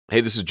Hey,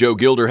 this is Joe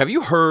Gilder. Have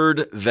you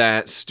heard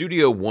that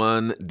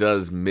StudioOne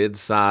does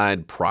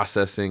mid-side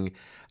processing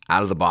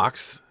out of the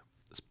box?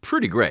 It's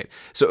pretty great.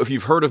 So if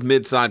you've heard of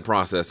mid-side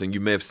processing, you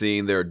may have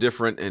seen there are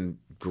different and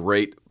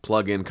great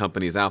plugin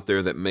companies out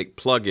there that make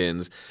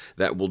plugins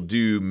that will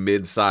do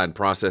mid-side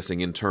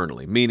processing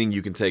internally, meaning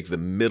you can take the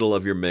middle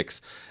of your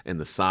mix and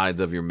the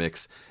sides of your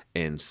mix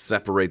and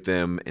separate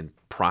them and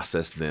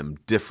process them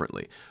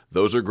differently.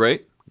 Those are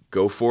great.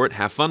 Go for it.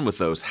 Have fun with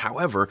those.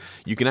 However,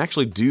 you can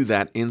actually do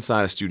that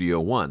inside of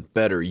StudioOne.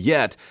 Better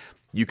yet,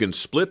 you can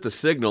split the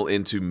signal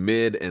into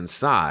mid and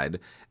side,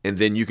 and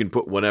then you can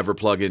put whatever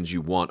plugins you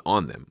want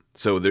on them.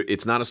 So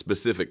it's not a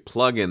specific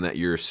plugin that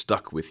you're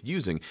stuck with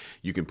using.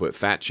 You can put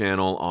Fat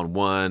Channel on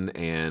one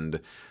and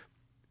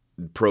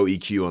Pro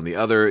EQ on the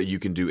other. You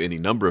can do any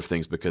number of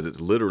things because it's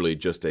literally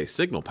just a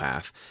signal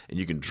path, and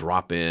you can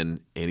drop in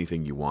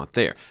anything you want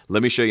there.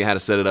 Let me show you how to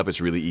set it up. It's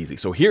really easy.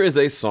 So here is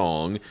a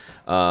song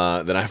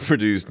that I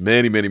produced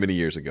many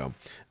years ago.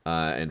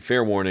 And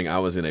fair warning, I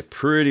was in a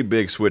pretty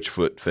big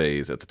switchfoot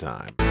phase at the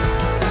time.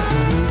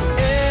 These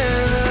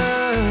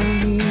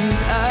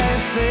enemies I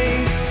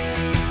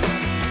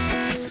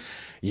face.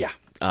 Yeah.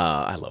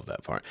 I love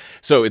that part.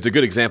 So it's a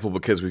good example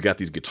because we've got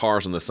these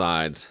guitars on the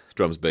sides,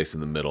 drums, bass in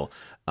the middle.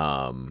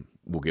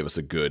 Will give us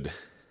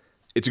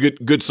it's a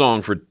good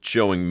song for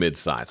showing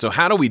mid-side. So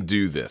how do we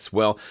do this?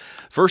 Well,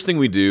 first thing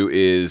we do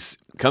is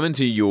come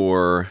into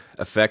your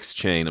effects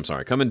chain,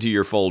 come into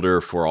your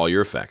folder for all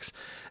your effects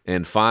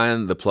and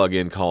find the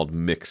plugin called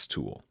Mix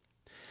Tool.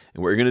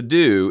 And what you're gonna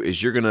do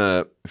is you're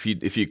gonna,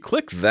 if you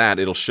click that,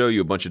 it'll show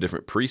you a bunch of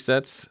different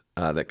presets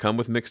that come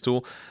with Mix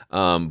Tool. But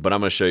I'm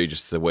gonna show you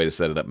just a way to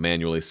set it up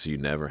manually so you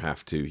never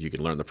have to, you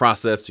can learn the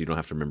process so you don't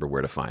have to remember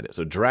where to find it.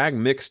 So drag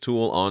Mix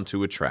Tool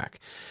onto a track.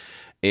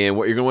 And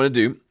what you're gonna wanna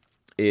do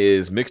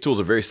is Mix Tool is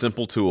a very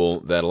simple tool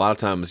that a lot of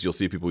times you'll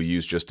see people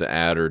use just to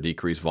add or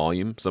decrease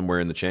volume somewhere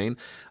in the chain.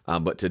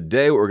 But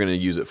today what we're gonna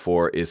use it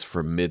for is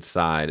for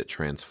mid-side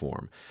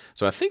transform.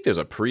 So I think there's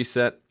a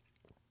preset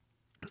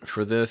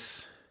for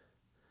this.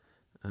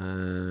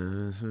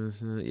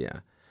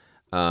 Yeah.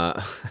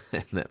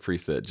 And that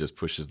preset just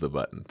pushes the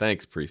button.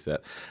 Thanks, preset.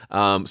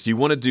 So you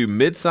want to do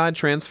mid-side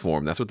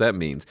transform. That's what that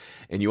means.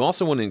 And you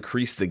also want to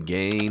increase the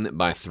gain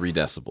by 3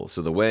 decibels.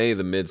 So the way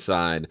the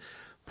mid-side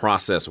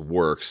process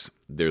works,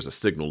 there's a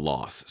signal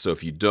loss. So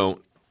if you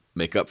don't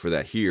make up for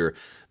that here,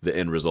 the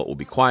end result will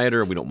be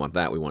quieter. We don't want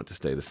that. We want it to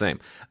stay the same.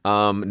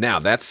 Now,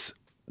 that's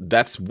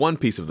one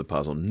piece of the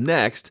puzzle.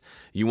 Next,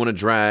 you want to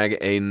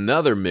drag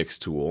another mix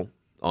tool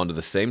onto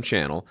the same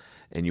channel,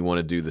 and you want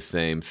to do the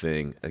same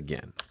thing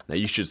again. Now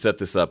you should set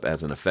this up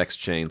as an effects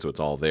chain so it's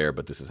all there,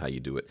 but this is how you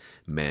do it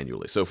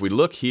manually. So if we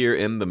look here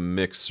in the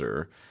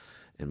mixer,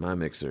 and my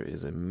mixer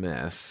is a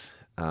mess.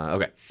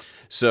 Okay,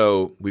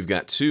 so we've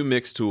got 2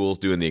 mix tools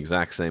doing the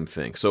exact same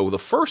thing. So the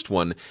first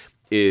one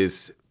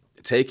is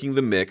taking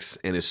the mix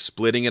and is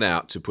splitting it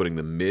out to putting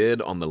the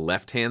mid on the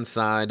left-hand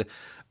side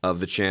of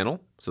the channel.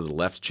 So the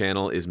left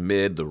channel is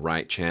mid, the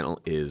right channel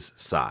is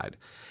side.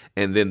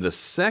 And then the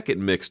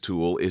second mix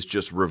tool is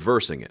just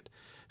reversing it.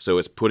 So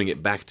it's putting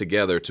it back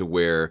together to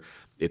where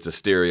it's a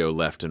stereo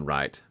left and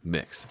right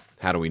mix.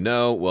 How do we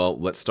know? Well,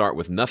 let's start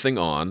with nothing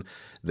on.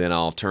 Then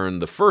I'll turn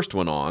the first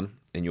one on,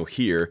 and you'll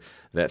hear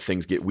that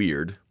things get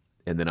weird.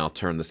 And then I'll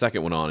turn the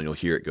second one on, and you'll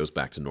hear it goes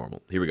back to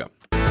normal. Here we go.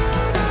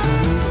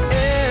 These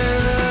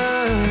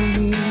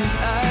enemies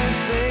I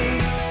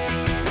face,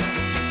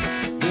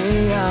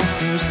 they are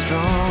so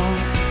strong.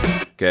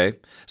 Okay,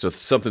 so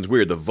something's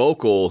weird. The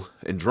vocal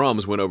and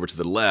drums went over to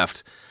the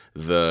left.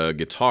 The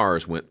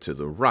guitars went to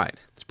the right.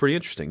 It's pretty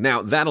interesting.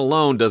 Now, that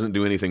alone doesn't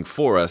do anything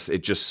for us.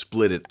 It just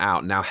split it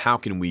out. Now, how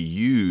can we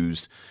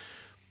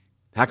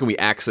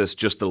access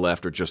just the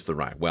left or just the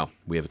right? Well,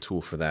 we have a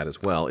tool for that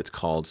as well. It's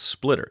called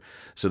Splitter.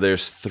 So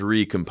there's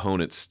 3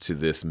 components to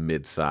this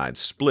mid-side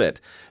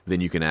split.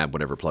 Then you can add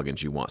whatever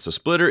plugins you want. So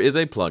Splitter is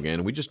a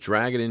plugin. We just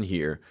drag it in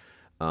here.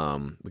 We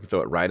can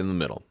throw it right in the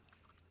middle.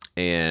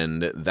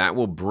 And that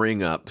will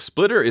bring up,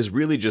 Splitter is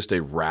really just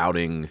a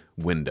routing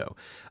window.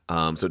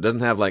 So it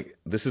doesn't have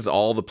this is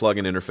all the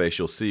plugin interface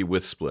you'll see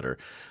with Splitter.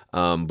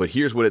 But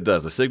here's what it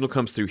does. The signal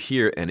comes through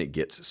here and it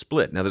gets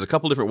split. Now there's a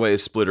couple different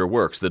ways Splitter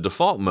works. The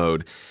default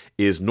mode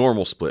is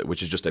normal split,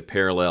 which is just a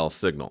parallel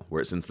signal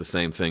where it sends the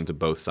same thing to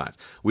both sides.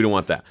 We don't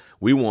want that.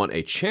 We want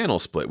a channel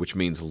split, which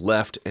means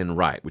left and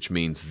right, which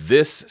means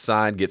this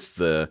side gets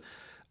the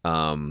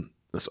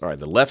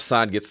left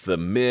side gets the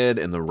mid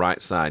and the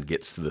right side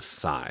gets the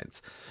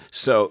sides.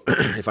 So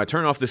if I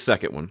turn off this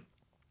second one,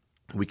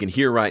 we can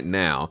hear right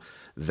now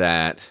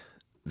that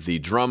the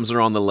drums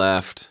are on the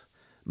left,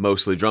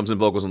 mostly drums and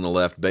vocals on the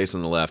left, bass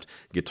on the left,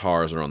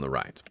 guitars are on the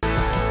right.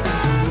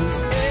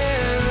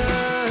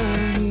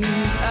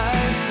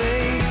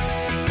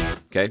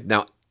 Okay,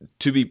 now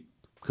to be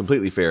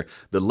completely fair,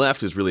 the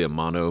left is really a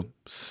mono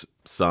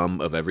sum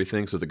of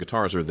everything, so the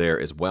guitars are there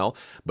as well,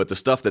 but the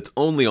stuff that's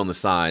only on the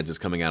sides is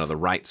coming out of the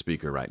right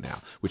speaker right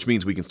now, which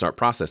means we can start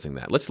processing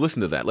that. Let's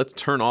listen to that. Let's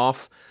turn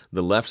off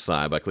the left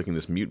side by clicking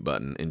this mute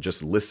button and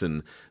just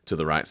listen to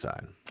the right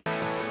side.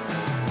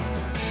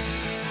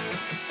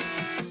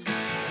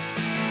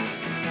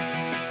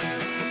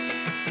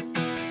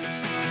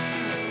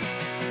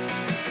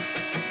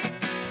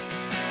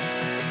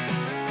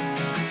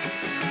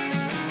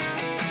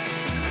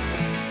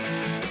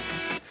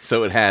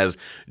 So it has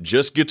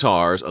just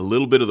guitars, a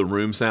little bit of the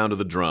room sound of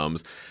the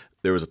drums.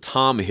 There was a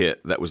tom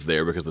hit that was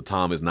there because the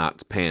tom is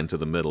not panned to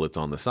the middle, it's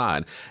on the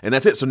side. And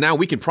that's it. So now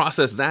we can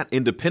process that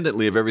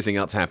independently of everything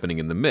else happening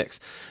in the mix.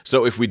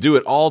 So if we do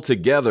it all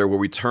together where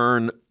we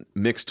turn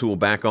mix tool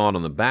back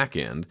on the back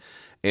end,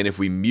 and if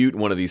we mute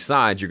one of these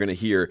sides, you're going to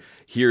hear,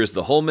 here's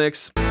the whole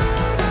mix. And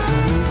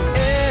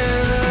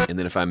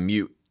then if I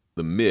mute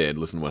the mid,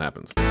 listen to what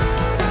happens.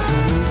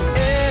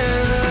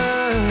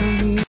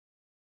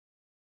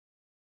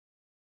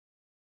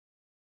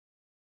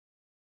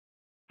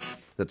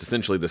 That's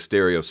essentially the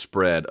stereo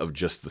spread of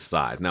just the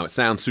sides. Now, it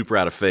sounds super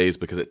out of phase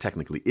because it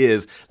technically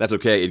is. That's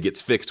okay. It gets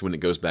fixed when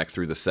it goes back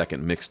through the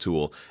second mix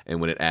tool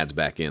and when it adds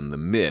back in the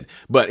mid.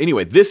 But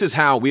anyway, this is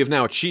how we have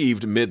now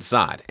achieved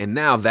mid-side. And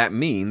now that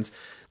means,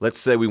 let's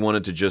say we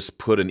wanted to just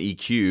put an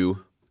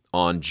EQ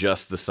on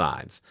just the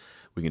sides.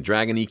 We can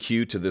drag an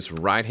EQ to this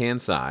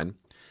right-hand side,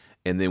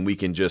 and then we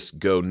can just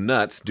go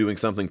nuts doing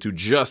something to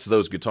just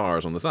those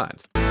guitars on the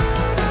sides.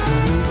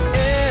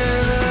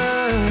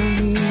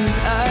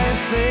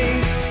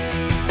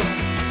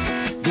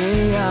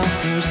 They are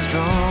so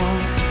strong.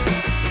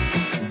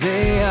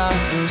 They are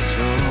so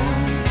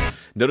strong.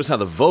 Notice how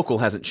the vocal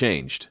hasn't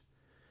changed,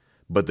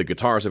 but the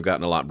guitars have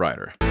gotten a lot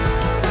brighter.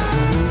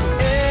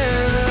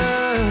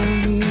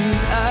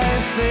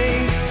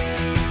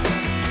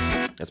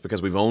 That's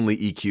because we've only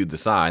EQ'd the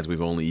sides, we've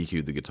only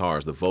EQ'd the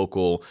guitars. The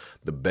vocal,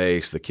 the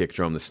bass, the kick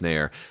drum, the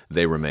snare,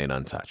 they remain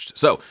untouched.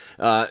 So,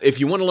 if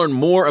you want to learn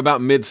more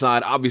about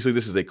mid-side, obviously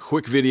this is a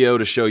quick video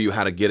to show you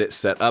how to get it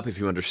set up. If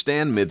you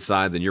understand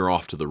mid-side, then you're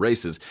off to the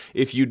races.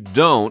 If you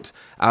don't,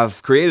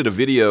 I've created a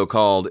video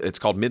called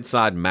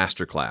Mid-Side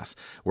Masterclass,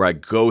 where I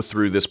go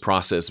through this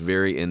process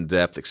very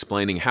in-depth,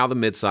 explaining how the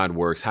mid-side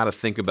works, how to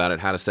think about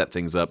it, how to set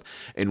things up,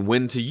 and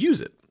when to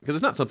use it. Because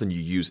it's not something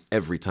you use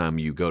every time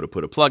you go to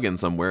put a plug-in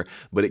somewhere,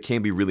 but it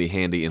can be really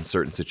handy in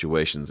certain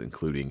situations,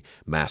 including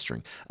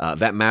mastering.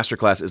 That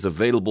masterclass is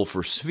available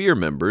for Sphere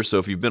members, so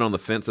if you've been on the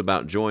fence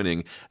about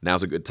joining,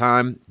 now's a good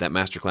time. That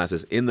masterclass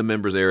is in the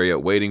members area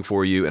waiting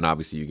for you, and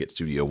obviously you get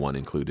StudioOne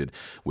included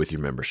with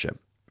your membership.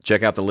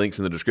 Check out the links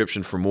in the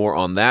description for more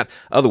on that.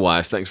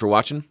 Otherwise, thanks for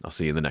watching. I'll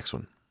see you in the next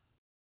one.